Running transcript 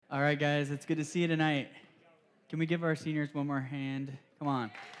All right, guys, it's good to see you tonight. Can we give our seniors one more hand? Come on,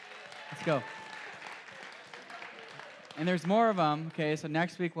 let's go. And there's more of them, okay? So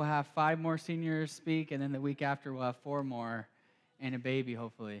next week we'll have 5 more seniors speak, and then the week after we'll have 4 more and a baby,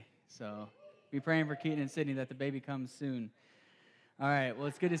 hopefully. So be praying for Keaton and Sydney that the baby comes soon. All right, well,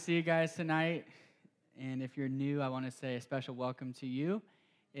 it's good to see you guys tonight. And if you're new, I want to say a special welcome to you.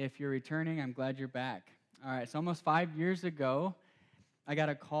 If you're returning, I'm glad you're back. All right, so almost 5 years ago, I got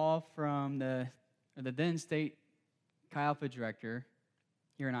a call from the then state Chi Alpha director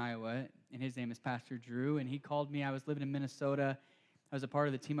here in Iowa, and his name is Pastor Drew, and he called me. I was living in Minnesota. I was a part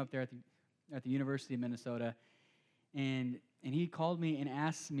of the team up there at the University of Minnesota, and he called me and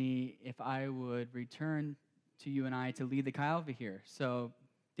asked me if I would return to UNI to lead the Chi Alpha here. So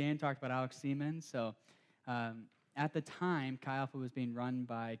Dan talked about Alex Seaman. So at the time, Chi Alpha was being run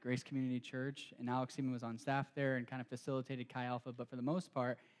by Grace Community Church, and Alex Seaman was on staff there and kind of facilitated Chi Alpha. But for the most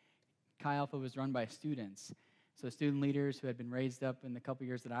part, Chi Alpha was run by students. So student leaders who had been raised up in the couple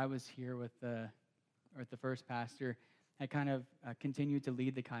years that I was here with the first pastor had kind of continued to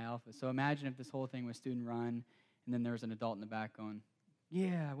lead the Chi Alpha. So imagine if this whole thing was student run, and then there was an adult in the back going,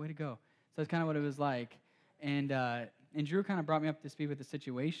 "Yeah, way to go." So that's kind of what it was like. And Drew kind of brought me up to speed with the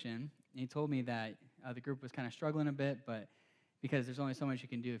situation. And he told me that the group was kind of struggling a bit, but because there's only so much you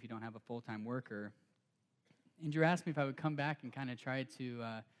can do if you don't have a full-time worker. And Drew asked me if I would come back and kind of try to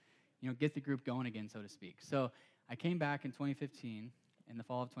get the group going again, so to speak. So I came back in 2015, in the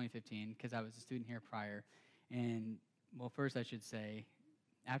fall of 2015, because I was a student here prior. And, well, first I should say,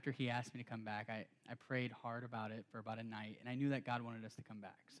 after he asked me to come back, I prayed hard about it for about a night, and I knew that God wanted us to come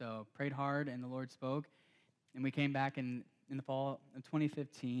back. So prayed hard, and the Lord spoke, and we came back in the fall of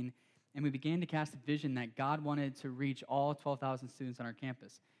 2015, and we began to cast a vision that God wanted to reach all 12,000 students on our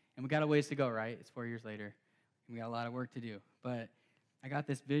campus. And we got a ways to go, right? It's 4 years later, and we got a lot of work to do. But I got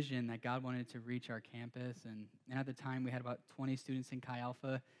this vision that God wanted to reach our campus, and at the time we had about 20 students in Chi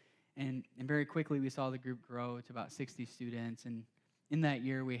Alpha, and very quickly we saw the group grow to about 60 students, and in that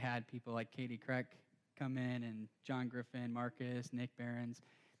year we had people like Katie Kreck come in, and John Griffin, Marcus, Nick Behrens.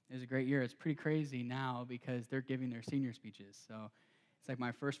 It was a great year. It's pretty crazy now because they're giving their senior speeches, so it's like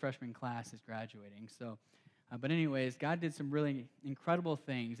my first freshman class is graduating. So, but anyways, God did some really incredible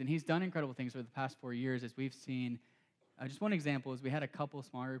things, and he's done incredible things over the past 4 years as we've seen. Just one example is we had a couple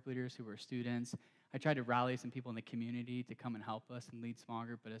small group leaders who were students. I tried to rally some people in the community to come and help us and lead small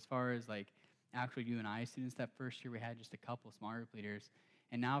group, but as far as like actual UNI students, that first year we had just a couple small group leaders.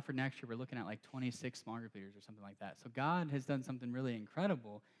 And now for next year, we're looking at like 26 small group leaders or something like that. So God has done something really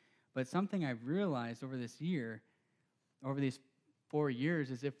incredible. But something I've realized over this year, over these 4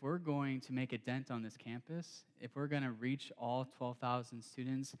 years, is if we're going to make a dent on this campus, if we're going to reach all 12,000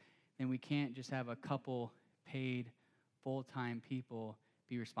 students, then we can't just have a couple paid full-time people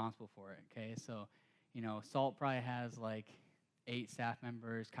be responsible for it, okay? So, SALT probably has like 8 staff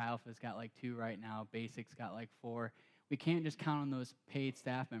members. Chi Alpha's got like 2 right now. Basics got like 4. We can't just count on those paid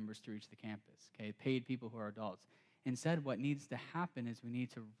staff members to reach the campus, okay? Paid people who are adults. Instead, what needs to happen is we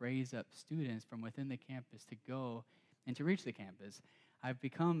need to raise up students from within the campus to go and to reach the campus. I've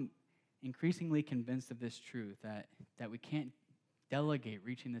become increasingly convinced of this truth, that we can't delegate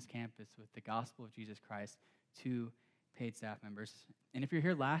reaching this campus with the gospel of Jesus Christ to paid staff members. And if you're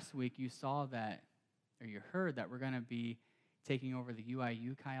here last week, you saw that, or you heard that we're going to be taking over the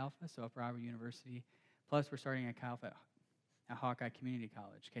UIU Chi Alpha, so Upper Iowa University. Plus, we're starting a Chi Alpha at Hawkeye Community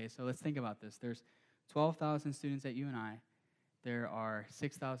College. Okay, so let's think about this. There's 12,000 students at UNI. There are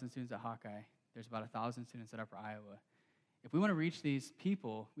 6,000 students at Hawkeye. There's about 1,000 students at Upper Iowa. If we want to reach these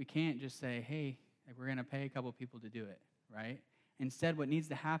people, we can't just say, hey, we're going to pay a couple people to do it, right? Instead, what needs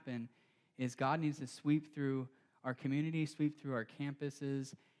to happen is God needs to sweep through our community, sweep through our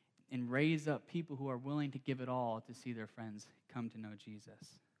campuses, and raise up people who are willing to give it all to see their friends come to know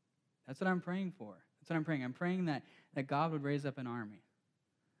Jesus. That's what I'm praying for. That's what I'm praying. I'm praying that God would raise up an army,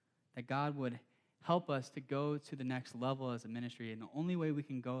 that God would help us to go to the next level as a ministry. And the only way we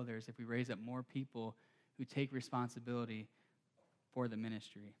can go there is if we raise up more people who take responsibility for the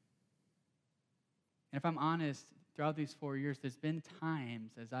ministry. And if I'm honest, throughout these 4 years, there's been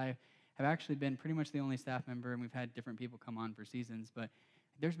times as I have actually been pretty much the only staff member, and we've had different people come on for seasons, but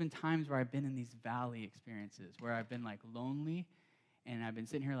there's been times where I've been in these valley experiences, where I've been like lonely, and I've been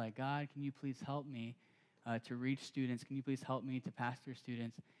sitting here like, God, can you please help me to reach students? Can you please help me to pastor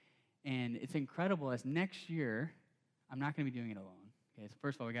students? And it's incredible, as next year, I'm not going to be doing it alone. Okay, so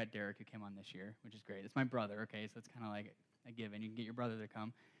first of all, we got Derek who came on this year, which is great. It's my brother, okay, so it's kind of like a given. You can get your brother to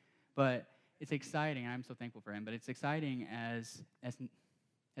come. But it's exciting, and I'm so thankful for him, but it's exciting as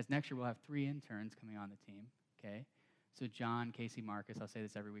next year we'll have 3 interns coming on the team, okay? So John, Casey, Marcus, I'll say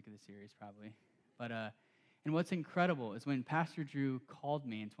this every week of the series probably. But and what's incredible is when Pastor Drew called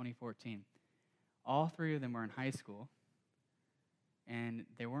me in 2014, all three of them were in high school, and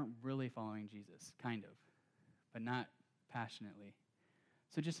they weren't really following Jesus, kind of, but not passionately.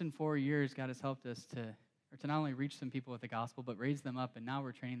 So just in 4 years, God has helped us to not only reach some people with the gospel, but raise them up, and now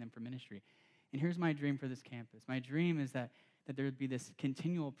we're training them for ministry. And here's my dream for this campus. My dream is that there would be this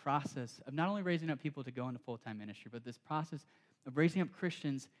continual process of not only raising up people to go into full-time ministry, but this process of raising up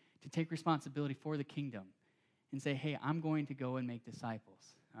Christians to take responsibility for the kingdom and say, hey, I'm going to go and make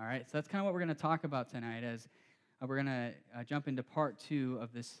disciples. All right, so that's kind of what we're going to talk about tonight as we're going to jump into part 2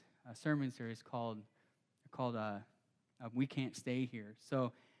 of this sermon series called We Can't Stay Here.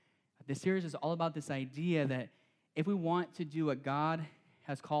 So this series is all about this idea that if we want to do what God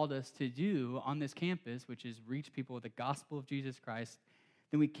has called us to do on this campus, which is reach people with the gospel of Jesus Christ,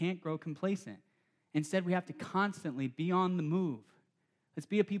 then we can't grow complacent. Instead, we have to constantly be on the move. Let's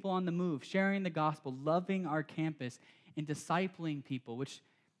be a people on the move, sharing the gospel, loving our campus, and discipling people, which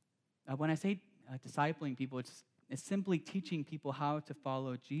when I say discipling people, it's simply teaching people how to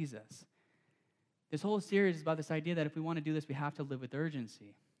follow Jesus. This whole series is about this idea that if we want to do this, we have to live with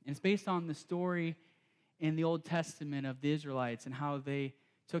urgency. And it's based on the story in the Old Testament of the Israelites and how they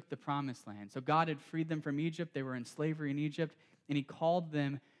took the promised land. So God had freed them from Egypt. They were in slavery in Egypt, and he called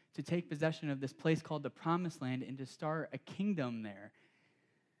them to take possession of this place called the promised land and to start a kingdom there.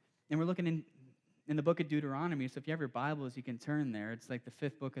 And we're looking in the book of Deuteronomy, so if you have your Bibles, you can turn there. It's like the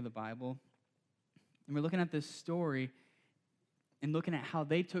 5th book of the Bible. And we're looking at this story and looking at how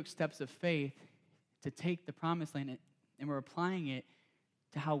they took steps of faith to take the promised land, and we're applying it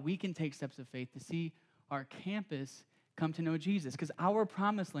to how we can take steps of faith to see our campus come to know Jesus. Because our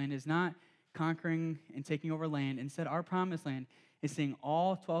promised land is not conquering and taking over land. Instead, our promised land is seeing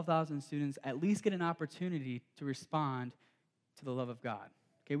all 12,000 students at least get an opportunity to respond to the love of God.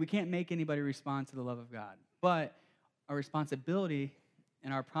 Okay, we can't make anybody respond to the love of God. But our responsibility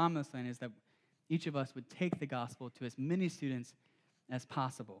in our promised land is that each of us would take the gospel to as many students as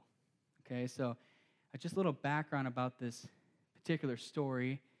possible. Okay, so just a little background about this particular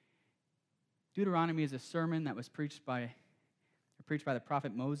story. Deuteronomy is a sermon that was preached by the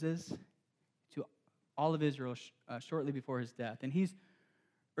prophet Moses to all of Israel shortly before his death. And he's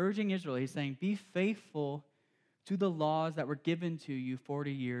urging Israel, he's saying, be faithful to the laws that were given to you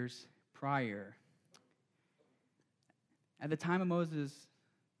 40 years prior. At the time of Moses'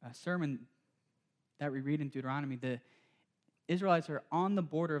 sermon that we read in Deuteronomy, the Israelites are on the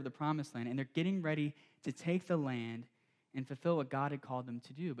border of the promised land, and they're getting ready to take the land and fulfill what God had called them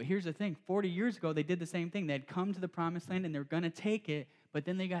to do. But here's the thing, 40 years ago, they did the same thing. They had come to the promised land, and they were going to take it, but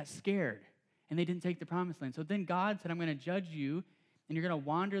then they got scared, and they didn't take the promised land. So then God said, I'm going to judge you, and you're going to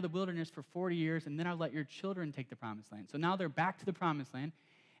wander the wilderness for 40 years, and then I'll let your children take the promised land. So now they're back to the promised land,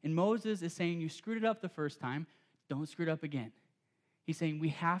 and Moses is saying, you screwed it up the first time, don't screw it up again. He's saying we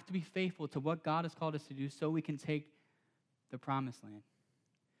have to be faithful to what God has called us to do so we can take the promised land.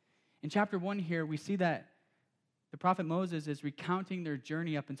 In chapter 1 here, we see that the prophet Moses is recounting their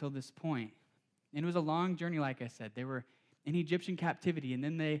journey up until this point. And it was a long journey, like I said. They were in Egyptian captivity, and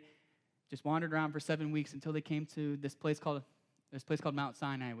then they just wandered around for 7 weeks until they came to this place called Mount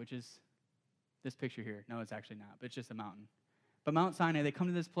Sinai, which is this picture here. No, it's actually not, but it's just a mountain. But Mount Sinai, they come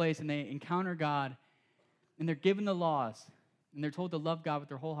to this place, and they encounter God, and they're given the laws, and they're told to love God with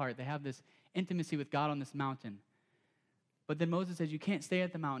their whole heart. They have this intimacy with God on this mountain. But then Moses says, you can't stay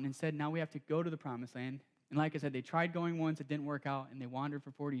at the mountain. Instead, now we have to go to the promised land. And like I said, they tried going once, it didn't work out, and they wandered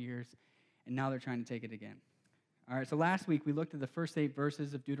for 40 years, and now they're trying to take it again. All right, so last week we looked at the first 8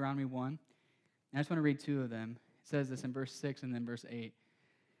 verses of Deuteronomy 1, and I just want to read 2 of them. It says this in verse 6 and then verse 8.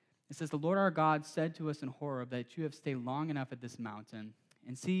 It says, the Lord our God said to us in Horeb that you have stayed long enough at this mountain,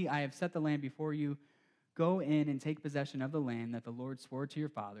 and see, I have set the land before you. Go in and take possession of the land that the Lord swore to your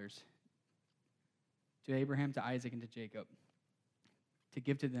fathers, to Abraham, to Isaac, and to Jacob, to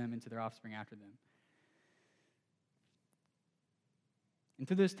give to them and to their offspring after them. And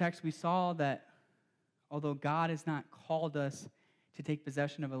through this text, we saw that although God has not called us to take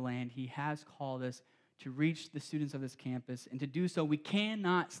possession of a land, he has called us to reach the students of this campus. And to do so, we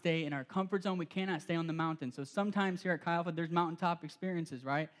cannot stay in our comfort zone. We cannot stay on the mountain. So sometimes here at Chi Alpha, there's mountaintop experiences,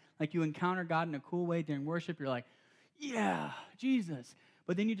 right? Like you encounter God in a cool way during worship. You're like, yeah, Jesus.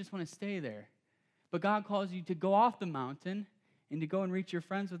 But then you just want to stay there. But God calls you to go off the mountain and to go and reach your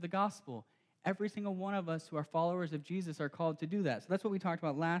friends with the gospel. Every single one of us who are followers of Jesus are called to do that. So that's what we talked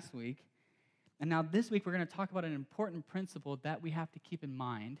about last week. And now this week, we're going to talk about an important principle that we have to keep in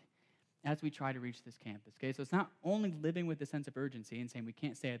mind as we try to reach this campus. Okay, so it's not only living with a sense of urgency and saying we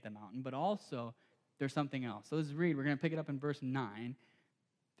can't stay at the mountain, but also there's something else. So let's read. We're going to pick it up in verse 9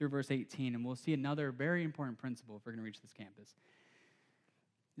 through verse 18, and we'll see another very important principle if we're going to reach this campus.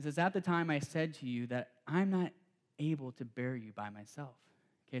 It says, at the time I said to you that I'm not able to bear you by myself.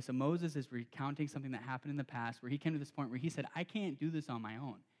 Okay, so Moses is recounting something that happened in the past where he came to this point where he said, I can't do this on my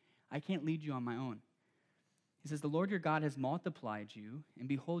own. I can't lead you on my own. He says, the Lord your God has multiplied you, and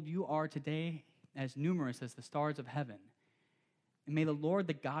behold, you are today as numerous as the stars of heaven. And may the Lord,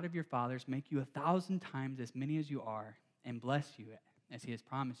 the God of your fathers, make you 1,000 times as many as you are, and bless you as he has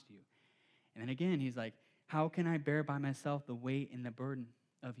promised you. And then again, he's like, how can I bear by myself the weight and the burden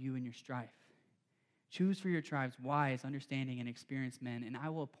of you and your strife? Choose for your tribes wise, understanding, and experienced men, and I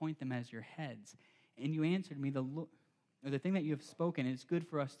will appoint them as your heads. And you answered me, the thing that you have spoken is good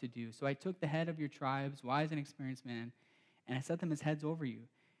for us to do. So I took the head of your tribes, wise and experienced men, and I set them as heads over you,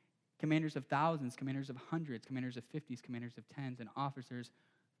 commanders of thousands, commanders of hundreds, commanders of 50s, commanders of tens, and officers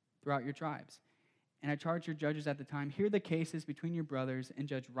throughout your tribes. And I charged your judges at the time, hear the cases between your brothers, and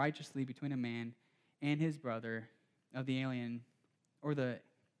judge righteously between a man and his brother of the alien, or the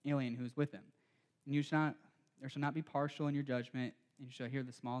alien who is with him. And there shall not be partial in your judgment, and you shall hear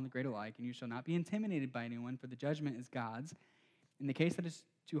the small and the great alike, and you shall not be intimidated by anyone, for the judgment is God's. In the case that is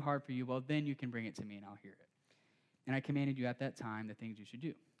too hard for you, well, then you can bring it to me, and I'll hear it. And I commanded you at that time the things you should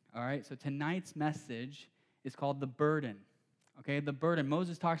do. All right, so tonight's message is called the burden. Okay, the burden.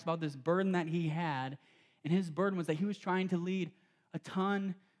 Moses talks about this burden that he had, and his burden was that he was trying to lead a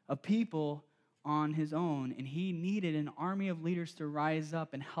ton of people on his own, and he needed an army of leaders to rise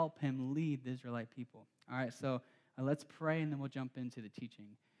up and help him lead the Israelite people. All right, so let's pray, and then we'll jump into the teaching.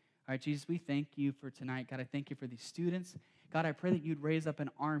 All right, Jesus, we thank you for tonight. God, I thank you for these students. God, I pray that you'd raise up an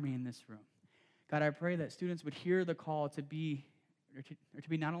army in this room. God, I pray that students would hear the call to be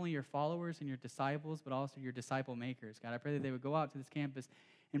not only your followers and your disciples, but also your disciple makers. God, I pray that they would go out to this campus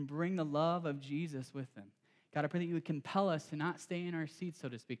and bring the love of Jesus with them. God, I pray that you would compel us to not stay in our seats, so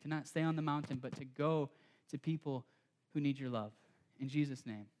to speak, to not stay on the mountain, but to go to people who need your love. In Jesus'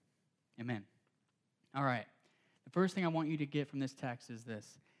 name, amen. All right. The first thing I want you to get from this text is this.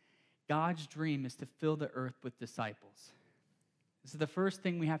 God's dream is to fill the earth with disciples. This is the first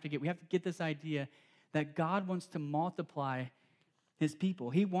thing we have to get. We have to get this idea that God wants to multiply his people.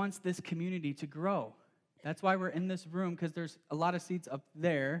 He wants this community to grow. That's why we're in this room, because there's a lot of seats up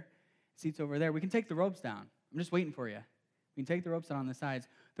there, seats over there. We can take the ropes down. I'm just waiting for you. We can take the ropes down on the sides.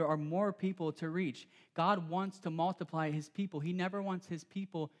 There are more people to reach. God wants to multiply his people. He never wants his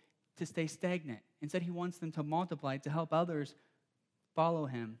people to stay stagnant. Instead, he wants them to multiply, to help others follow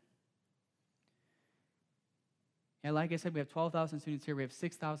him. Yeah, like I said, we have 12,000 students here. We have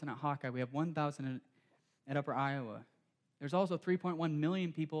 6,000 at Hawkeye. We have 1,000 at Upper Iowa. There's also 3.1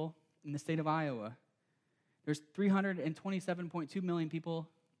 million people in the state of Iowa. There's 327.2 million people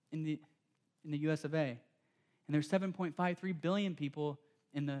in the U.S. of A. And there's 7.53 billion people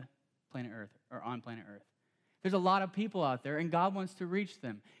in the planet Earth, or on planet Earth. There's a lot of people out there, and God wants to reach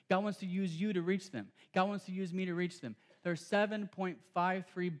them. God wants to use you to reach them. God wants to use me to reach them. There's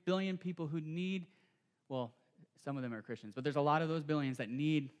 7.53 billion people who need, well, some of them are Christians, but there's a lot of those billions that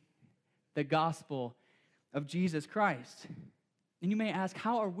need the gospel of Jesus Christ. And you may ask,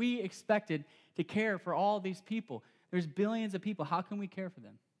 how are we expected to care for all these people? There's billions of people. How can we care for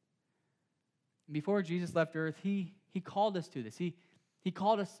them? Before Jesus left earth, he called us to this. He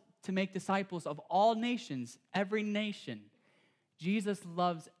called us to make disciples of all nations, every nation. Jesus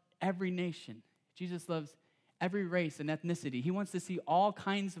loves every nation. Jesus loves every race and ethnicity. He wants to see all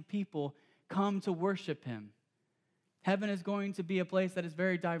kinds of people come to worship him. Heaven is going to be a place that is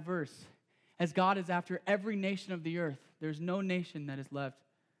very diverse. As God is after every nation of the earth, there's no nation that is left.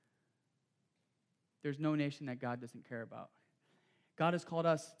 There's no nation that God doesn't care about. God has called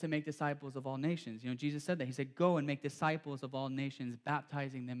us to make disciples of all nations. You know, Jesus said that. He said, go and make disciples of all nations,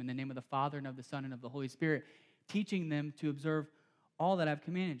 baptizing them in the name of the Father and of the Son and of the Holy Spirit, teaching them to observe all that I've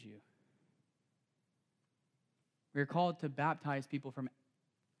commanded you. We are called to baptize people from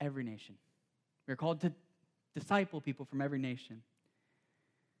every nation. We are called to disciple people from every nation.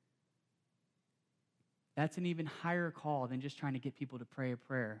 That's an even higher call than just trying to get people to pray a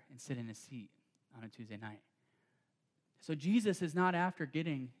prayer and sit in a seat on a Tuesday night. So Jesus is not after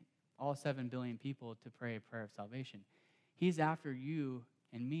getting all 7 billion people to pray a prayer of salvation. He's after you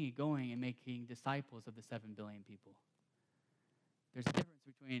and me going and making disciples of the 7 billion people. There's a difference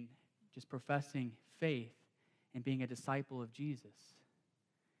between just professing faith and being a disciple of Jesus.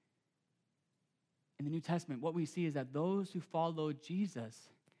 In the New Testament, what we see is that those who followed Jesus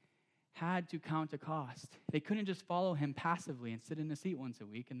had to count a cost. They couldn't just follow him passively and sit in a seat once a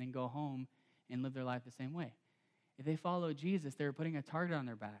week and then go home and live their life the same way. If they followed Jesus, they were putting a target on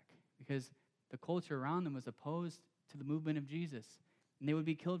their back because the culture around them was opposed to the movement of Jesus, and they would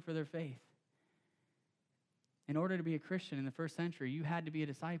be killed for their faith. In order to be a Christian in the first century, you had to be a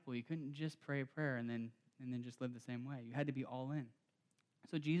disciple. You couldn't just pray a prayer and then just live the same way. You had to be all in.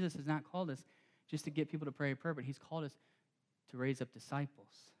 So Jesus has not called us just to get people to pray a prayer, but he's called us to raise up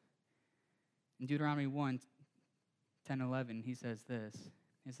disciples. In Deuteronomy 1, 10, 11, he says this.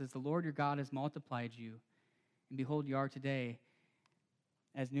 He says, "The Lord your God has multiplied you, and behold, you are today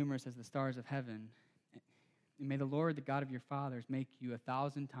as numerous as the stars of heaven. And may the Lord, the God of your fathers, make you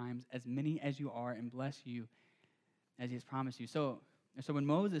 1,000 times as many as you are and bless you as he has promised you." So when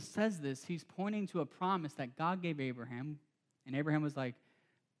Moses says this, he's pointing to a promise that God gave Abraham. And Abraham was like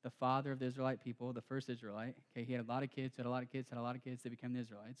the father of the Israelite people, the first Israelite. Okay, he had a lot of kids, had a lot of kids, had a lot of kids. They became the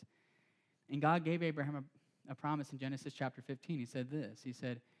Israelites. And God gave Abraham a promise in Genesis chapter 15. He said this. He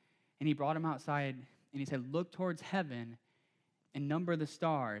said, and he brought him outside, and he said, "Look towards heaven and number the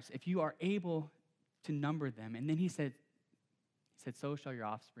stars, if you are able to number them." And then he said, "So shall your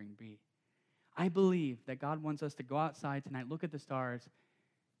offspring be." I believe that God wants us to go outside tonight, look at the stars,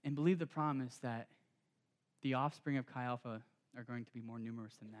 and believe the promise that the offspring of Chi Alpha are going to be more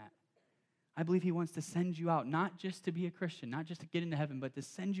numerous than that. I believe he wants to send you out, not just to be a Christian, not just to get into heaven, but to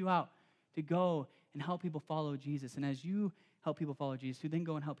send you out to go and help people follow Jesus. And as you help people follow Jesus, who then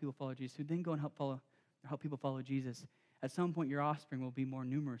go and help people follow Jesus, who then go and help people follow Jesus, at some point your offspring will be more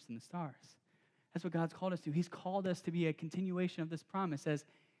numerous than the stars. That's what God's called us to. He's called us to be a continuation of this promise. As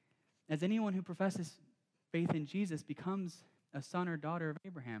anyone who professes faith in Jesus becomes a son or daughter of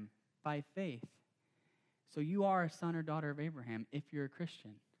Abraham by faith. So you are a son or daughter of Abraham if you're a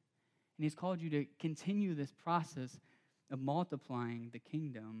Christian. And he's called you to continue this process of multiplying the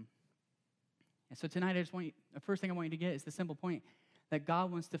kingdom. And so tonight, the first thing I want you to get is the simple point that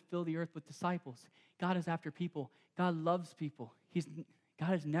God wants to fill the earth with disciples. God is after people. God loves people.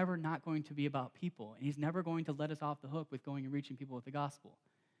 God is never not going to be about people, and he's never going to let us off the hook with going and reaching people with the gospel.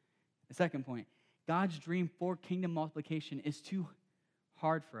 The second point, God's dream for kingdom multiplication is too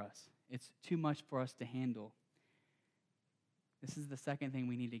hard for us. It's too much for us to handle. This is the second thing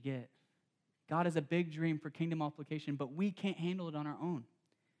we need to get. God has a big dream for kingdom multiplication, but we can't handle it on our own.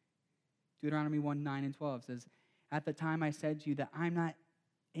 Deuteronomy 1, 9 and 12 says, "At the time I said to you that I'm not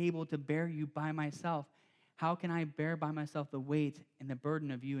able to bear you by myself. How can I bear by myself the weight and the burden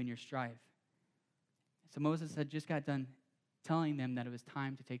of you and your strife?" So Moses had just got done telling them that it was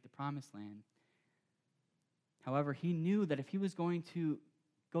time to take the promised land. However, he knew that if he was going to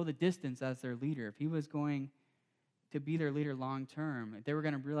go the distance as their leader, if he was going to be their leader long term, if they were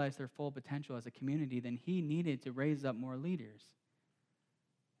going to realize their full potential as a community, then he needed to raise up more leaders.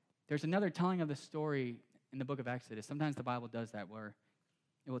 There's another telling of the story in the book of Exodus. Sometimes the Bible does that, where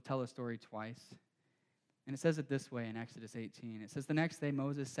it will tell a story twice. And it says it this way in Exodus 18. It says, "The next day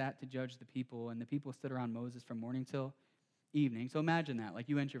Moses sat to judge the people, and the people stood around Moses from morning till evening." So imagine that, like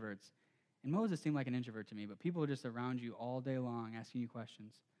you introverts. And Moses seemed like an introvert to me, but people are just around you all day long asking you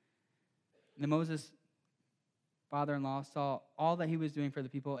questions. And then Moses' father-in-law saw all that he was doing for the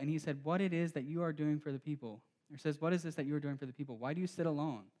people, and he said, "What it is that you are doing for the people?" Or says, "What is this that you are doing for the people? Why do you sit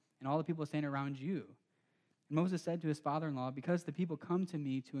alone, and all the people stand around you?" And Moses said to his father-in-law, "Because the people come to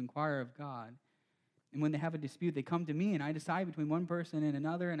me to inquire of God. And when they have a dispute, they come to me, and I decide between one person and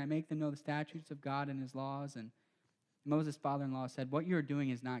another, and I make them know the statutes of God and his laws." And Moses' father-in-law said, "What you are doing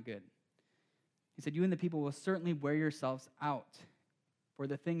is not good." He said, "You and the people will certainly wear yourselves out, for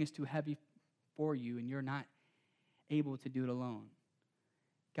the thing is too heavy for you, and you're not able to do it alone."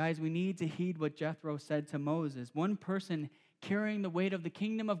 Guys, we need to heed what Jethro said to Moses. One person carrying the weight of the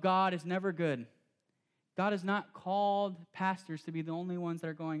kingdom of God is never good. God has not called pastors to be the only ones that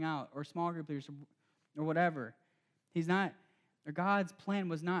are going out, or small group leaders, or whatever. God's plan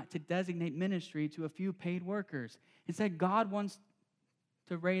was not to designate ministry to a few paid workers. Instead, God wants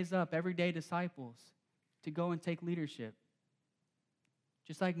to raise up everyday disciples to go and take leadership.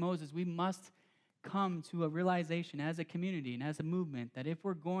 Just like Moses, we must come to a realization as a community and as a movement that if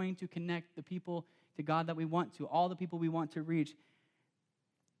we're going to connect the people to God that we want to, all the people we want to reach,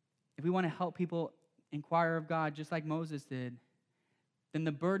 if we want to help people inquire of God just like Moses did, then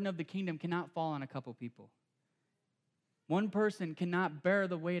the burden of the kingdom cannot fall on a couple people. One person cannot bear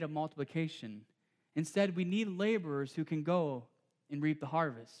the weight of multiplication. Instead, we need laborers who can go and reap the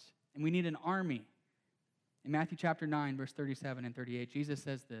harvest. And we need an army. In Matthew chapter 9, verse 37 and 38, Jesus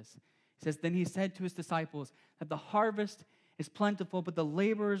says this. He says, "Then he said to his disciples that the harvest is plentiful, but the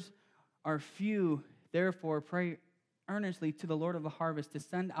laborers are few. Therefore, pray earnestly to the Lord of the harvest to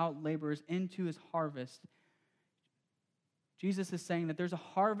send out laborers into his harvest." Jesus is saying that there's a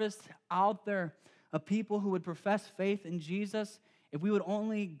harvest out there of people who would profess faith in Jesus if we would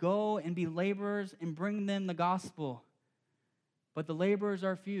only go and be laborers and bring them the gospel. But the laborers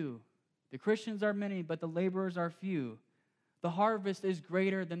are few. The Christians are many, but the laborers are few. The harvest is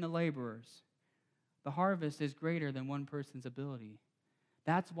greater than the laborers. The harvest is greater than one person's ability.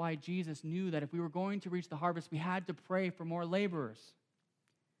 That's why Jesus knew that if we were going to reach the harvest, we had to pray for more laborers.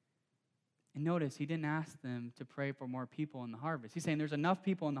 And notice, he didn't ask them to pray for more people in the harvest. He's saying there's enough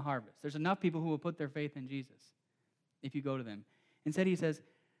people in the harvest. There's enough people who will put their faith in Jesus if you go to them. Instead, he says,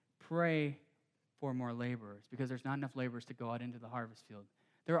 pray for more laborers, because there's not enough laborers to go out into the harvest field.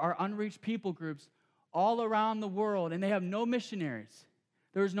 There are unreached people groups all around the world, and they have no missionaries.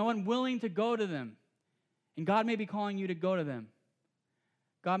 There is no one willing to go to them. And God may be calling you to go to them.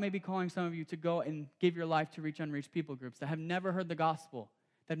 God may be calling some of you to go and give your life to reach unreached people groups that have never heard the gospel,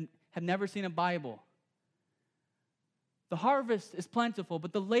 that have never seen a Bible. The harvest is plentiful,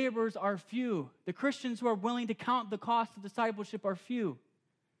 but the laborers are few. The Christians who are willing to count the cost of discipleship are few.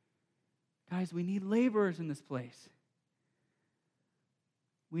 Guys, we need laborers in this place.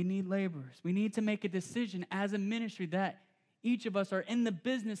 We need laborers. We need to make a decision as a ministry that each of us are in the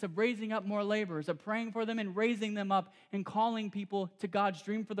business of raising up more laborers, of praying for them and raising them up and calling people to God's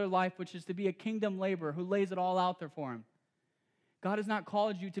dream for their life, which is to be a kingdom laborer who lays it all out there for him. God has not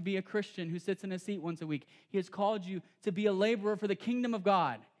called you to be a Christian who sits in a seat once a week. He has called you to be a laborer for the kingdom of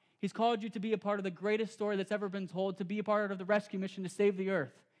God. He's called you to be a part of the greatest story that's ever been told, to be a part of the rescue mission to save the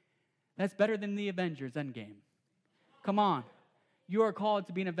earth. That's better than the Avengers Endgame. Come on. You are called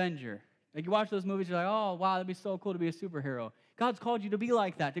to be an Avenger. Like, you watch those movies, you're like, oh, wow, that'd be so cool to be a superhero. God's called you to be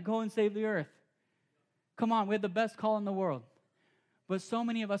like that, to go and save the earth. Come on, we have the best call in the world. But so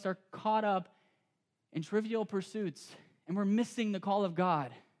many of us are caught up in trivial pursuits, and we're missing the call of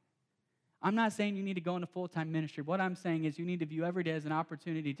God. I'm not saying you need to go into full-time ministry. What I'm saying is you need to view every day as an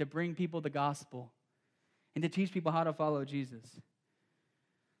opportunity to bring people the gospel and to teach people how to follow Jesus.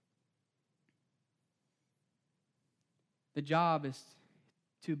 The job is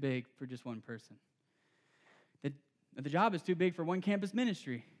too big for just one person. The job is too big for one campus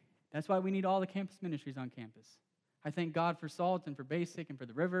ministry. That's why we need all the campus ministries on campus. I thank God for SALT and for Basic and for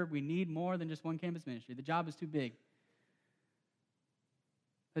the River. We need more than just one campus ministry. The job is too big.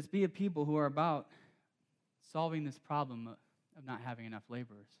 Let's be a people who are about solving this problem of not having enough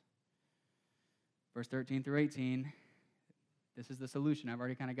laborers. Verse 13 through 18, this is the solution. I've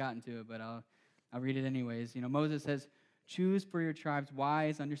already kind of gotten to it, but I'll read it anyways. Moses says, choose for your tribes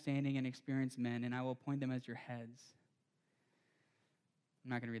wise, understanding, and experienced men, and I will appoint them as your heads. I'm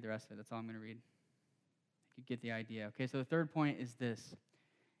not going to read the rest of it. That's all I'm going to read. You get the idea. Okay, so the third point is this.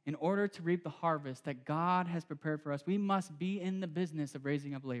 In order to reap the harvest that God has prepared for us, we must be in the business of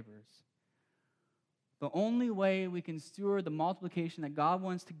raising up laborers. The only way we can steward the multiplication that God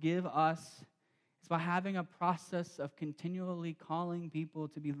wants to give us is by having a process of continually calling people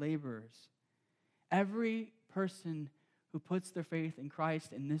to be laborers. Every person who puts their faith in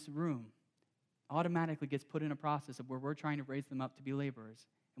Christ in this room automatically gets put in a process of where we're trying to raise them up to be laborers,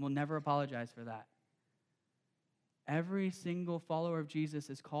 and we'll never apologize for that. Every single follower of Jesus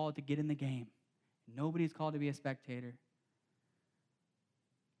is called to get in the game. Nobody's called to be a spectator.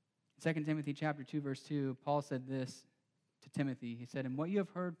 2 Timothy chapter 2, verse 2, Paul said this to Timothy. He said, "And what you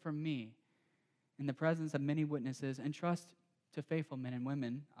have heard from me in the presence of many witnesses, entrust to faithful men and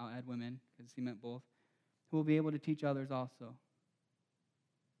women," I'll add women because he meant both, "who will be able to teach others also."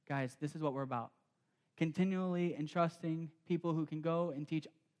 Guys, this is what we're about. Continually entrusting people who can go and teach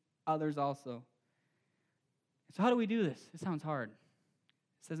others also. So how do we do this? It sounds hard.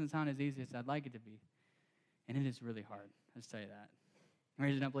 This doesn't sound as easy as I'd like it to be. And it is really hard. I'll just tell you that.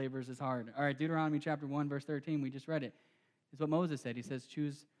 Raising up laborers is hard. All right, Deuteronomy chapter 1, verse 13, we just read it. It's what Moses said. He says,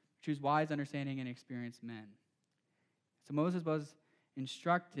 choose wise, understanding, and experienced men. So Moses was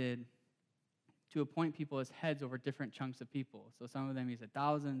instructed to appoint people as heads over different chunks of people. So some of them he said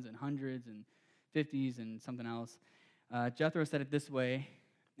thousands and hundreds and 50s and something else. Jethro said it this way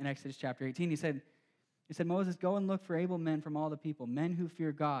in Exodus chapter 18. He said, Moses, go and look for able men from all the people, men who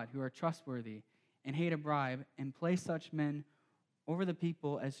fear God, who are trustworthy and hate a bribe, and place such men over the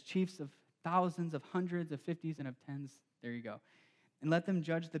people as chiefs of thousands, of hundreds, of 50s, and of tens. There you go. And let them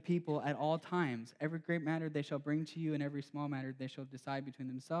judge the people at all times. Every great matter they shall bring to you, and every small matter they shall decide between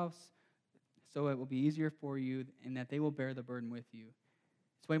themselves, so it will be easier for you, and that they will bear the burden with you.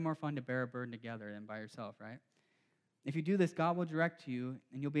 It's way more fun to bear a burden together than by yourself, right? If you do this, God will direct you,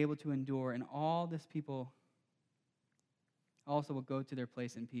 and you'll be able to endure, and all this people also will go to their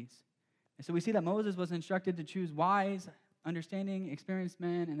place in peace. And so we see that Moses was instructed to choose wise, understanding, experienced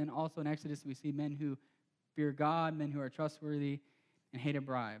men, and then also in Exodus we see men who fear God, men who are trustworthy, and hate a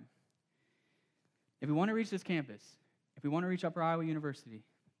bribe. If we want to reach this campus, if we want to reach Upper Iowa University,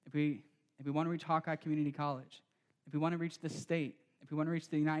 if we want to reach Hawkeye Community College, if we want to reach the state, if we want to reach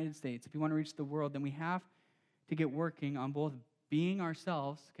the United States, if we want to reach the world, then we have to get working on both being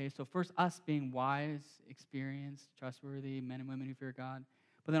ourselves, okay, so first us being wise, experienced, trustworthy men and women who fear God,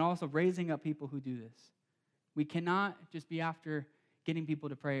 but then also raising up people who do this. We cannot just be after getting people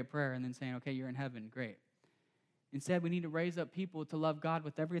to pray a prayer and then saying, okay, you're in heaven, great. Instead, we need to raise up people to love God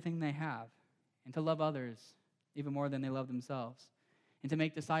with everything they have and to love others even more than they love themselves and to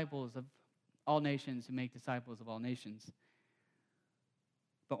make disciples of all nations who make disciples of all nations.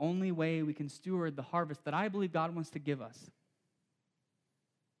 The only way we can steward the harvest that I believe God wants to give us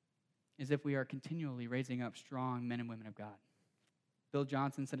is if we are continually raising up strong men and women of God. Bill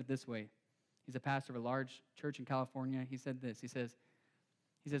Johnson said it this way. He's a pastor of a large church in California. He said this. He says,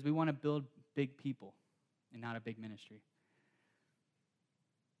 we want to build big people and not a big ministry.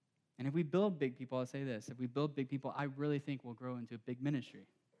 And if we build big people, I'll say this. If we build big people, I really think we'll grow into a big ministry.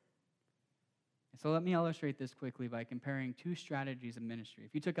 So let me illustrate this quickly by comparing two strategies of ministry.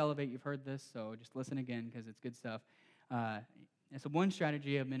 If you took Elevate, you've heard this, so just listen again because it's good stuff. And so one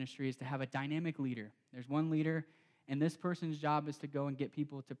strategy of ministry is to have a dynamic leader. There's one leader, and this person's job is to go and get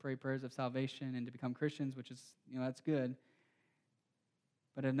people to pray prayers of salvation and to become Christians, which is, that's good.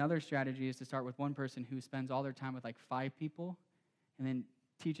 But another strategy is to start with one person who spends all their time with like 5 people and then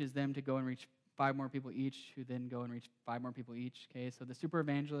teaches them to go and reach 5 more people each, who then go and reach 5 more people each. Okay, so the super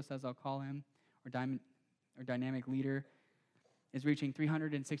evangelist, as I'll call him, or dynamic leader, is reaching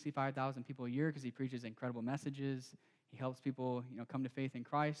 365,000 people a year because he preaches incredible messages. He helps people, come to faith in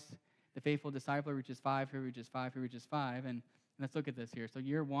Christ. The faithful discipler reaches 5, who reaches 5, who reaches 5. And let's look at this here. So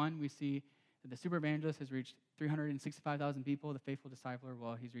year 1, we see that the super evangelist has reached 365,000 people. The faithful discipler,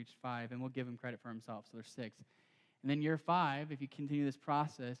 well, he's reached 5, and we'll give him credit for himself. So there's 6. And then year 5, if you continue this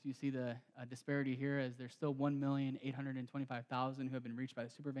process, you see the disparity here as there's still 1,825,000 who have been reached by the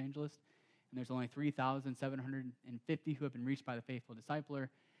super evangelist. And there's only 3,750 who have been reached by the faithful discipler.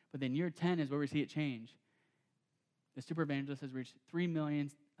 But then year 10 is where we see it change. The super evangelist has reached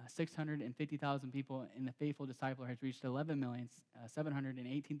 3,650,000 people, and the faithful discipler has reached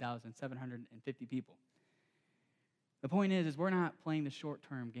 11,718,750 people. The point is we're not playing the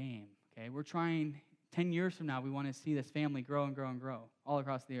short-term game, okay? We're trying, 10 years from now, we want to see this family grow and grow and grow all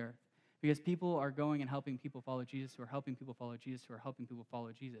across the earth. Because people are going and helping people follow Jesus, who are helping people follow Jesus, who are helping people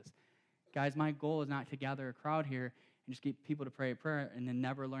follow Jesus. Guys, my goal is not to gather a crowd here and just get people to pray a prayer and then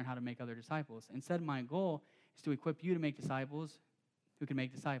never learn how to make other disciples. Instead, my goal is to equip you to make disciples who can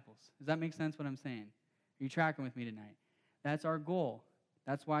make disciples. Does that make sense what I'm saying? Are you tracking with me tonight? That's our goal.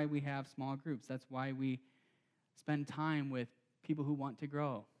 That's why we have small groups. That's why we spend time with people who want to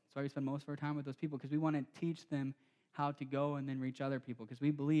grow. That's why we spend most of our time with those people, because we want to teach them how to go and then reach other people, because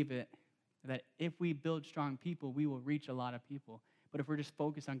we believe that if we build strong people, we will reach a lot of people. But if we're just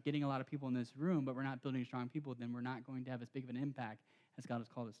focused on getting a lot of people in this room, but we're not building strong people, then we're not going to have as big of an impact as God has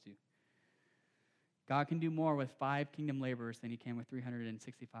called us to. God can do more with 5 kingdom laborers than he can with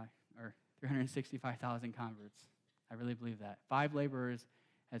 365,000 converts. I really believe that. 5 laborers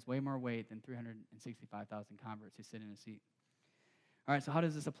has way more weight than 365,000 converts who sit in a seat. All right, so how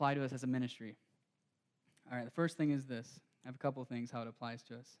does this apply to us as a ministry? All right, the first thing is this. I have a couple of things how it applies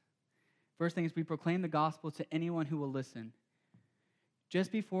to us. First thing is we proclaim the gospel to anyone who will listen.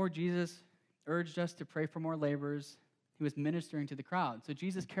 Just before Jesus urged us to pray for more laborers, he was ministering to the crowd. So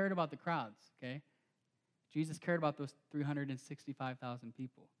Jesus cared about the crowds, okay? Jesus cared about those 365,000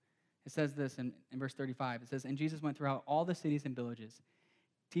 people. It says this in verse 35. It says, and Jesus went throughout all the cities and villages,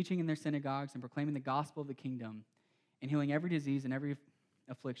 teaching in their synagogues and proclaiming the gospel of the kingdom and healing every disease and every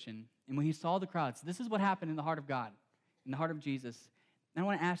affliction. And when he saw the crowds, this is what happened in the heart of God, in the heart of Jesus. And I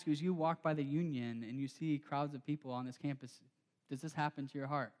want to ask you, as you walk by the Union and you see crowds of people on this campus, does this happen to your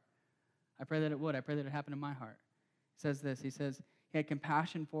heart? I pray that it would. I pray that it happened in my heart. It says this. He says, he had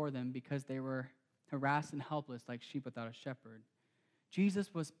compassion for them because they were harassed and helpless like sheep without a shepherd.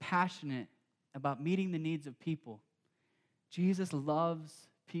 Jesus was passionate about meeting the needs of people. Jesus loves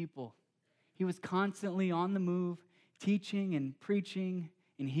people. He was constantly on the move, teaching and preaching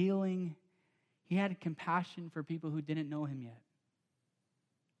and healing. He had compassion for people who didn't know him yet.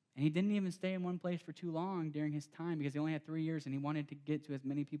 And he didn't even stay in one place for too long during his time because he only had 3 years and he wanted to get to as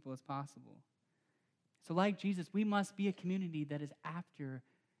many people as possible. So like Jesus, we must be a community that is after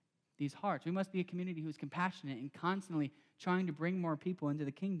these hearts. We must be a community who is compassionate and constantly trying to bring more people into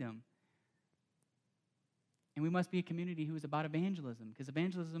the kingdom. And we must be a community who is about evangelism, because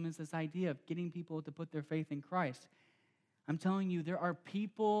evangelism is this idea of getting people to put their faith in Christ. I'm telling you, there are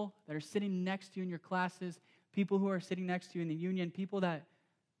people that are sitting next to you in your classes, people who are sitting next to you in the Union, people that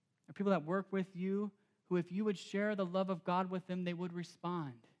work with you who, if you would share the love of God with them, they would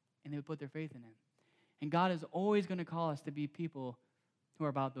respond and they would put their faith in him. And God is always going to call us to be people who are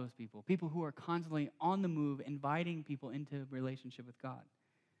about those people who are constantly on the move, inviting people into relationship with God.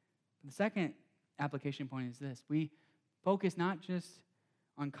 The second application point is this. We focus not just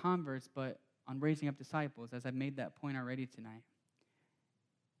on converts, but on raising up disciples, as I've made that point already tonight.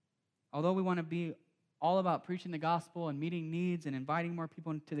 Although we want to be all about preaching the gospel and meeting needs and inviting more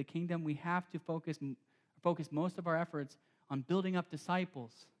people into the kingdom, we have to focus most of our efforts on building up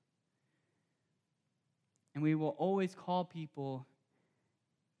disciples. And we will always call people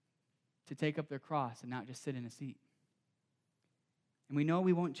to take up their cross and not just sit in a seat. And we know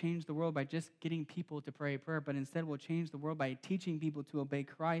we won't change the world by just getting people to pray a prayer, but instead we'll change the world by teaching people to obey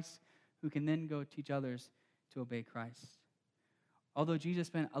Christ, who can then go teach others to obey Christ. Although Jesus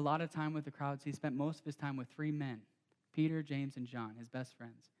spent a lot of time with the crowds, he spent most of his time with three men, Peter, James, and John, his best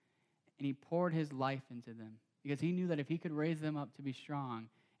friends. And he poured his life into them because he knew that if he could raise them up to be strong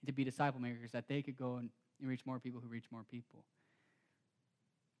and to be disciple makers, that they could go and reach more people who reach more people.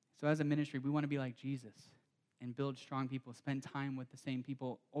 So as a ministry, we want to be like Jesus and build strong people, spend time with the same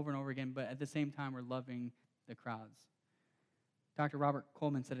people over and over again, but at the same time, we're loving the crowds. Dr. Robert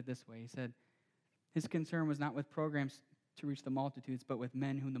Coleman said it this way. He said, his concern was not with programs to reach the multitudes, but with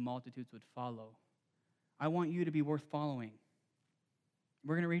men whom the multitudes would follow. I want you to be worth following.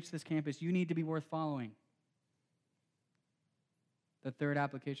 We're going to reach this campus. You need to be worth following. The third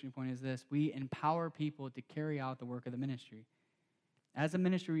application point is this. We empower people to carry out the work of the ministry. As a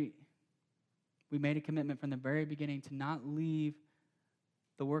ministry, we made a commitment from the very beginning to not leave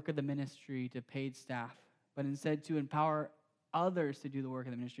the work of the ministry to paid staff, but instead to empower others to do the work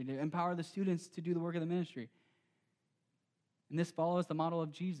of the ministry, to empower the students to do the work of the ministry. And this follows the model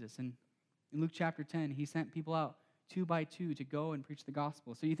of Jesus. And in Luke chapter 10, he sent people out 2 by 2 to go and preach the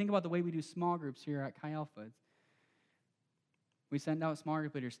gospel. So you think about the way we do small groups here at Chi Alpha. We send out small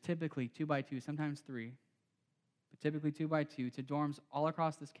group leaders, typically 2 by 2, sometimes 3, but typically 2 by 2, to dorms all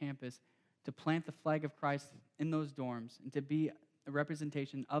across this campus to plant the flag of Christ in those dorms and to be a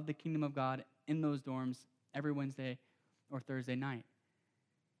representation of the kingdom of God in those dorms every Wednesday or Thursday night.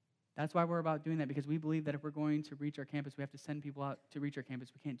 That's why we're about doing that, because we believe that if we're going to reach our campus, we have to send people out to reach our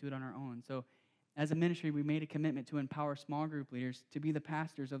campus. We can't do it on our own. So as a ministry, we made a commitment to empower small group leaders to be the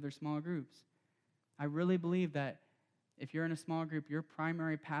pastors of their small groups. I really believe that if you're in a small group, your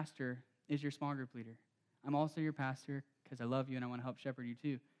primary pastor is your small group leader. I'm also your pastor because I love you and I want to help shepherd you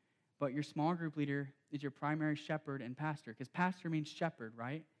too. But your small group leader is your primary shepherd and pastor, because pastor means shepherd,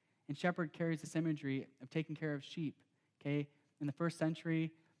 right? And shepherd carries this imagery of taking care of sheep, okay? In the first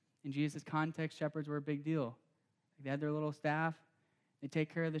century, in Jesus' context, shepherds were a big deal. They had their little staff. They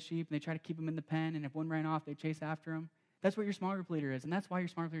take care of the sheep, and they try to keep them in the pen, and if one ran off, they chase after them. That's what your small group leader is, and that's why your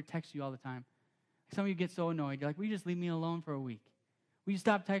small group leader texts you all the time. Some of you get so annoyed. You're like, will you just leave me alone for a week? Will you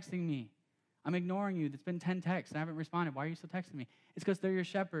stop texting me? I'm ignoring you. It's been 10 texts, and I haven't responded. Why are you still texting me? It's because they're your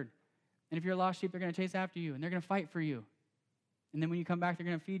shepherd. And if you're a lost sheep, they're going to chase after you, and they're going to fight for you. And then when you come back, they're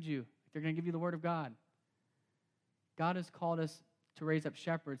going to feed you. They're going to give you the word of God. God has called us to raise up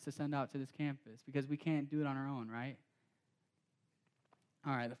shepherds to send out to this campus because we can't do it on our own, right?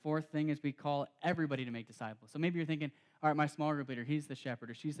 All right, the fourth thing is we call everybody to make disciples. So maybe you're thinking, all right, my small group leader, he's the shepherd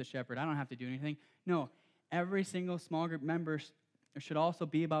or she's the shepherd. I don't have to do anything. No, every single small group member should also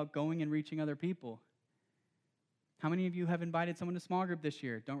be about going and reaching other people. How many of you have invited someone to small group this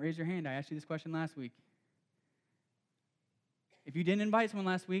year? Don't raise your hand. I asked you this question last week. If you didn't invite someone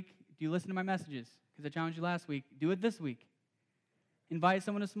last week, do you listen to my messages? Because I challenged you last week. Do it this week. Invite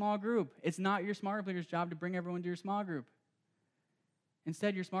someone to a small group. It's not your small group leader's job to bring everyone to your small group.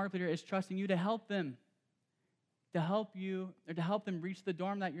 Instead, your small group leader is trusting you to help them. To help you, or to help them reach the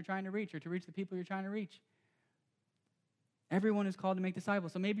dorm that you're trying to reach, or to reach the people you're trying to reach. Everyone is called to make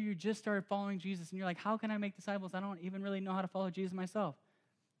disciples. So maybe you just started following Jesus and you're like, how can I make disciples? I don't even really know how to follow Jesus myself.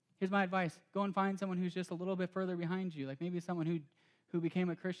 Here's my advice. Go and find someone who's just a little bit further behind you, like maybe someone who became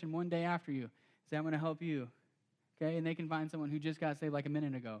a Christian one day after you. Say, I'm going to help you. Okay? And they can find someone who just got saved like a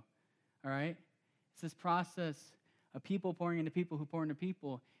minute ago. All right? It's this process of people pouring into people who pour into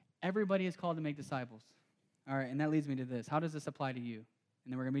people. Everybody is called to make disciples. All right, and that leads me to this. How does this apply to you?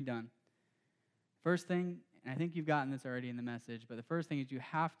 And then we're going to be done. First thing, and I think you've gotten this already in the message, but the first thing is you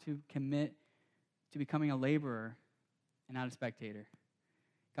have to commit to becoming a laborer and not a spectator.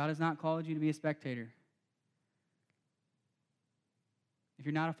 God has not called you to be a spectator. If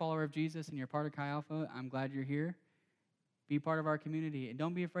you're not a follower of Jesus and you're part of Chi Alpha, I'm glad you're here. Be part of our community. And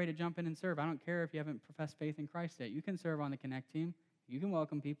don't be afraid to jump in and serve. I don't care if you haven't professed faith in Christ yet. You can serve on the Connect team. You can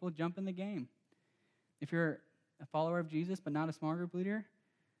welcome people. Jump in the game. If you're a follower of Jesus but not a small group leader,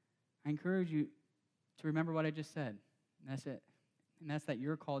 I encourage you to remember what I just said. And that's it. And that's that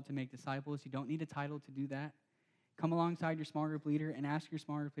you're called to make disciples. You don't need a title to do that. Come alongside your small group leader and ask your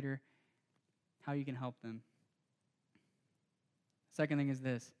small group leader how you can help them. Second thing is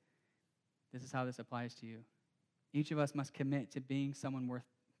this. This is how this applies to you. Each of us must commit to being someone worth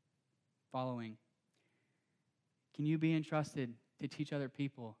following. Can you be entrusted to teach other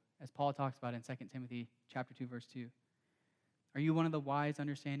people, as Paul talks about in 2 Timothy chapter 2, verse 2? Are you one of the wise,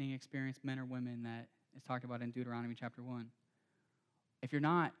 understanding, experienced men or women that is talked about in Deuteronomy chapter 1? If you're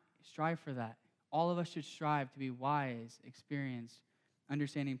not, strive for that. All of us should strive to be wise, experienced,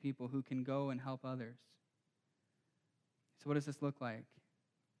 understanding people who can go and help others. So what does this look like?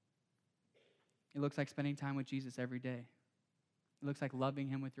 It looks like spending time with Jesus every day. It looks like loving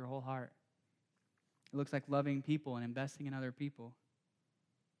him with your whole heart. It looks like loving people and investing in other people.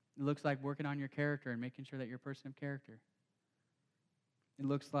 It looks like working on your character and making sure that you're a person of character. It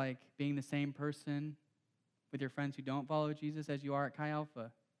looks like being the same person with your friends who don't follow Jesus as you are at Chi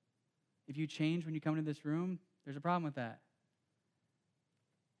Alpha. If you change when you come into this room, there's a problem with that.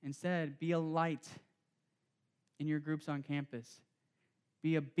 Instead, be a light in your groups on campus.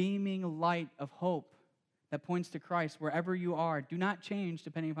 Be a beaming light of hope that points to Christ wherever you are. Do not change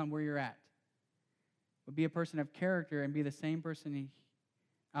depending upon where you're at. But be a person of character and be the same person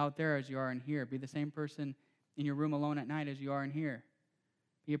out there as you are in here. Be the same person in your room alone at night as you are in here.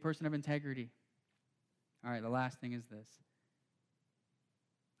 Be a person of integrity. All right, the last thing is this.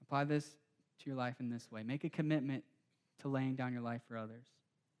 Apply this to your life in this way. Make a commitment to laying down your life for others.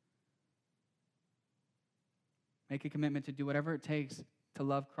 Make a commitment to do whatever it takes to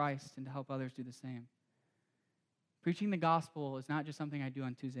love Christ and to help others do the same. Preaching the gospel is not just something I do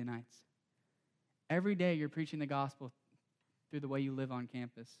on Tuesday nights. Every day you're preaching the gospel through the way you live on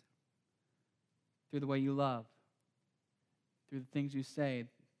campus, through the way you love, through the things you say,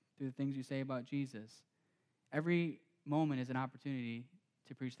 through the things you say about Jesus. Every moment is an opportunity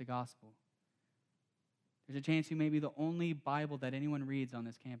to preach the gospel. There's a chance you may be the only Bible that anyone reads on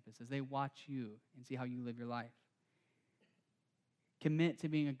this campus as they watch you and see how you live your life. Commit to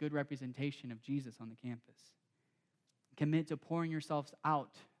being a good representation of Jesus on the campus. Commit to pouring yourselves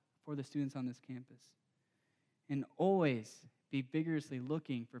out for the students on this campus. And always be vigorously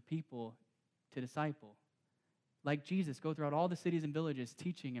looking for people to disciple. Like Jesus, go throughout all the cities and villages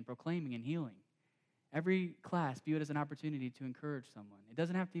teaching and proclaiming and healing. Every class, view it as an opportunity to encourage someone. It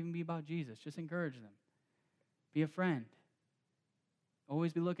doesn't have to even be about Jesus. Just encourage them. Be a friend.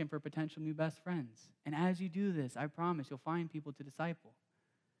 Always be looking for potential new best friends. And as you do this, I promise you'll find people to disciple.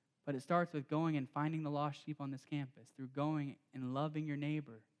 But it starts with going and finding the lost sheep on this campus, through going and loving your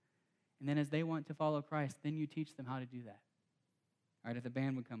neighbor. And then as they want to follow Christ, then you teach them how to do that. All right, if the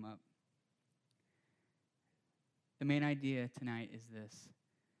band would come up. The main idea tonight is this.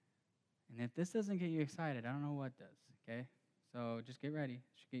 And if this doesn't get you excited, I don't know what does, okay? So just get ready. It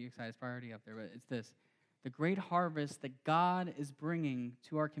should get you excited. It's priority up there, but it's this. The great harvest that God is bringing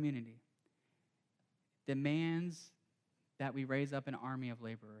to our community demands that we raise up an army of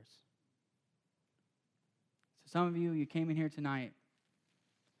laborers. So some of you came in here tonight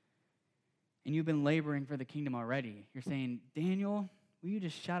and you've been laboring for the kingdom already. You're saying, Daniel, will you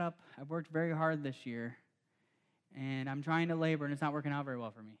just shut up? I've worked very hard this year and I'm trying to labor and it's not working out very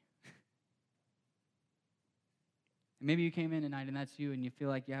well for me. And maybe you came in tonight and that's you and you feel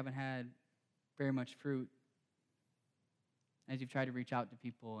like you haven't had very much fruit as you've tried to reach out to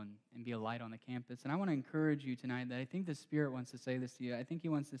people and be a light on the campus. And I want to encourage you tonight that I think the Spirit wants to say this to you. I think he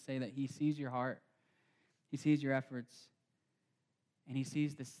wants to say that he sees your heart. He sees your efforts. And he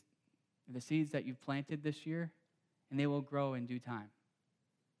sees the seeds that you've planted this year, and they will grow in due time.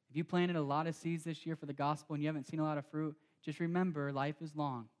 If you planted a lot of seeds this year for the gospel and you haven't seen a lot of fruit, just remember life is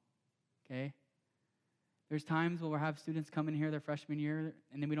long, okay? There's times where we'll have students come in here their freshman year,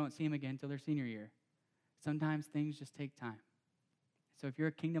 and then we don't see them again until their senior year. Sometimes things just take time. So if you're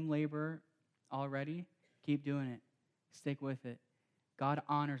a kingdom laborer already, keep doing it. Stick with it. God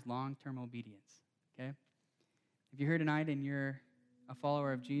honors long-term obedience, okay? If you're here tonight and you're a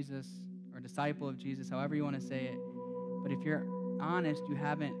follower of Jesus or a disciple of Jesus, however you want to say it, but if you're honest, you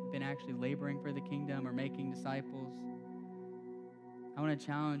haven't been actually laboring for the kingdom or making disciples, I want to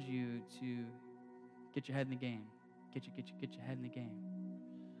challenge you to get your head in the game. Get your head in the game.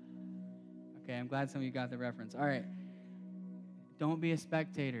 Okay, I'm glad some of you got the reference. All right. Don't be a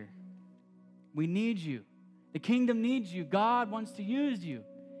spectator. We need you. The kingdom needs you. God wants to use you.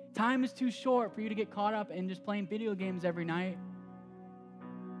 Time is too short for you to get caught up in just playing video games every night.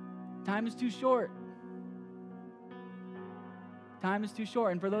 Time is too short. Time is too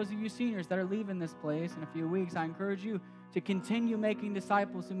short. And for those of you seniors that are leaving this place in a few weeks, I encourage you to continue making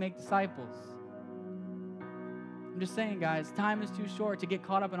disciples who make disciples. just saying, guys, time is too short to get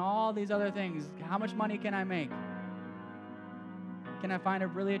caught up in all these other things. How much money can I make? Can I find a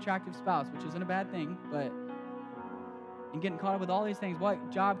really attractive spouse, which isn't a bad thing, but and getting caught up with all these things.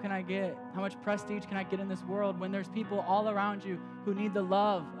 What job can I get? How much prestige can I get in this world when there's people all around you who need the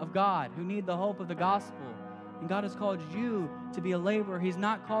love of God, who need the hope of the gospel? And God has called you to be a laborer. He's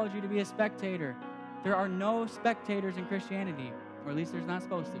not called you to be a spectator. There are no spectators in Christianity, or at least there's not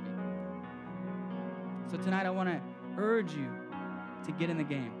supposed to be. So tonight I want to urge you to get in the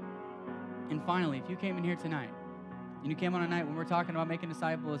game. And finally, if you came in here tonight, and you came on a night when we're talking about making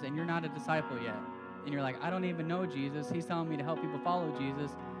disciples and you're not a disciple yet, and you're like, I don't even know Jesus. He's telling me to help people follow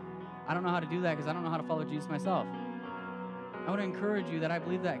Jesus. I don't know how to do that because I don't know how to follow Jesus myself. I want to encourage you that I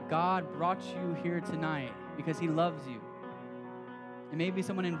believe that God brought you here tonight because he loves you. And maybe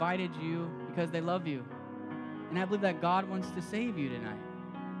someone invited you because they love you. And I believe that God wants to save you tonight.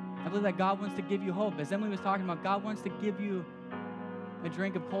 I believe that God wants to give you hope. As Emily was talking about, God wants to give you a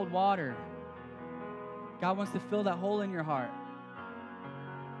drink of cold water. God wants to fill that hole in your heart.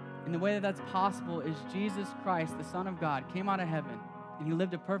 And the way that that's possible is Jesus Christ, the Son of God, came out of heaven, and he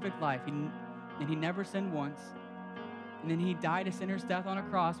lived a perfect life, and he never sinned once. And then he died a sinner's death on a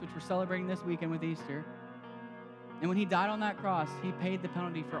cross, which we're celebrating this weekend with Easter. And when he died on that cross, he paid the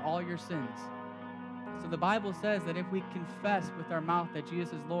penalty for all your sins. So the Bible says that if we confess with our mouth that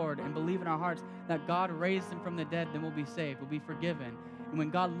Jesus is Lord and believe in our hearts that God raised him from the dead, then we'll be saved, we'll be forgiven. And when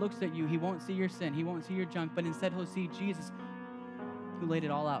God looks at you, he won't see your sin, he won't see your junk, but instead he'll see Jesus who laid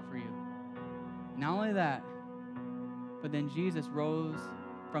it all out for you. Not only that, but then Jesus rose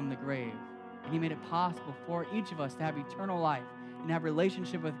from the grave, and he made it possible for each of us to have eternal life and have a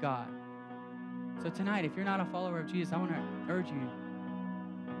relationship with God. So tonight, if you're not a follower of Jesus, I want to urge you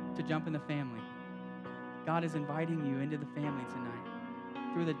to jump in the family. God is inviting you into the family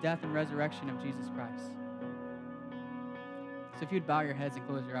tonight through the death and resurrection of Jesus Christ. So if you'd bow your heads and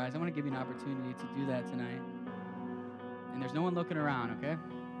close your eyes, I want to give you an opportunity to do that tonight. And there's no one looking around, okay?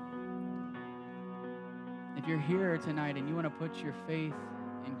 If you're here tonight and you want to put your faith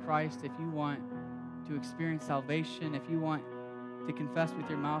in Christ, if you want to experience salvation, if you want to confess with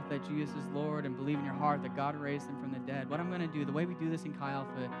your mouth that Jesus is Lord and believe in your heart that God raised him from the dead, what I'm going to do, the way we do this in Chi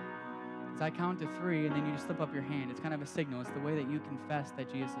Alpha, is I count to 3 and then you just slip up your hand. It's kind of a signal. It's the way that you confess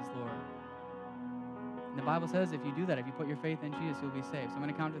that Jesus is Lord. And the Bible says if you do that, if you put your faith in Jesus, you'll be saved. So I'm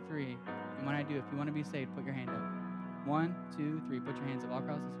going to count to 3, and when I do, if you want to be saved, put your hand up. 1, 2, 3. Put your hands up all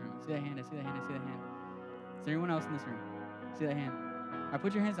across this room. See that hand? I see that hand. I see that hand. Is there anyone else in this room? See that hand? All right,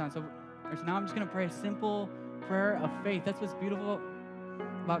 put your hands down. So now I'm just going to pray a simple prayer of faith. That's what's beautiful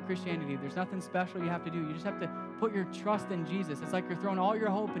about Christianity. There's nothing special you have to do. You just have to put your trust in Jesus. It's like you're throwing all your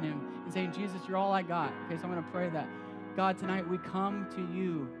hope in him and saying, Jesus, you're all I got. Okay, so I'm going to pray that. God, tonight we come to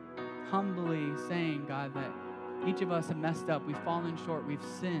you humbly saying, God, that each of us have messed up. We've fallen short. We've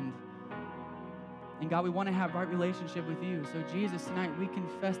sinned. And God, we want to have right relationship with you. So Jesus, tonight we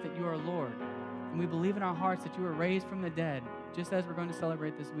confess that you are Lord. And we believe in our hearts that you were raised from the dead, just as we're going to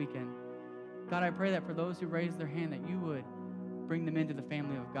celebrate this weekend. God, I pray that for those who raised their hand, that you would bring them into the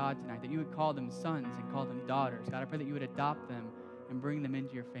family of God tonight, that you would call them sons and call them daughters. God, I pray that you would adopt them and bring them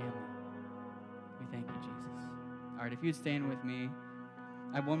into your family. We thank you, Jesus. All right, if you'd stand with me,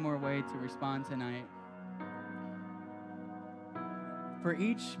 I have one more way to respond tonight. For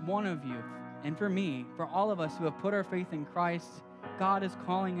each one of you, and for me, for all of us who have put our faith in Christ, God is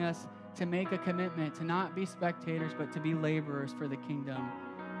calling us to make a commitment to not be spectators, but to be laborers for the kingdom.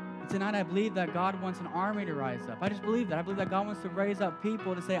 And tonight, I believe that God wants an army to rise up. I just believe that. I believe that God wants to raise up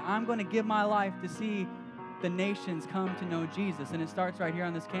people to say, I'm going to give my life to see the nations come to know Jesus. And it starts right here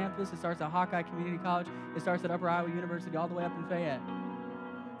on this campus. It starts at Hawkeye Community College. It starts at Upper Iowa University all the way up in Fayette.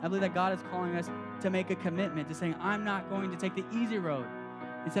 I believe that God is calling us to make a commitment to saying, I'm not going to take the easy road.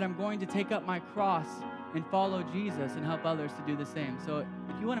 Instead, I'm going to take up my cross and follow Jesus and help others to do the same. So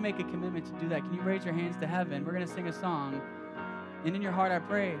if you want to make a commitment to do that, can you raise your hands to heaven? We're going to sing a song. And in your heart, I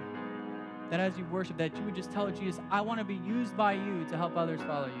pray that as you worship, that you would just tell Jesus, I want to be used by you to help others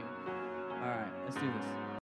follow you. All right, let's do this.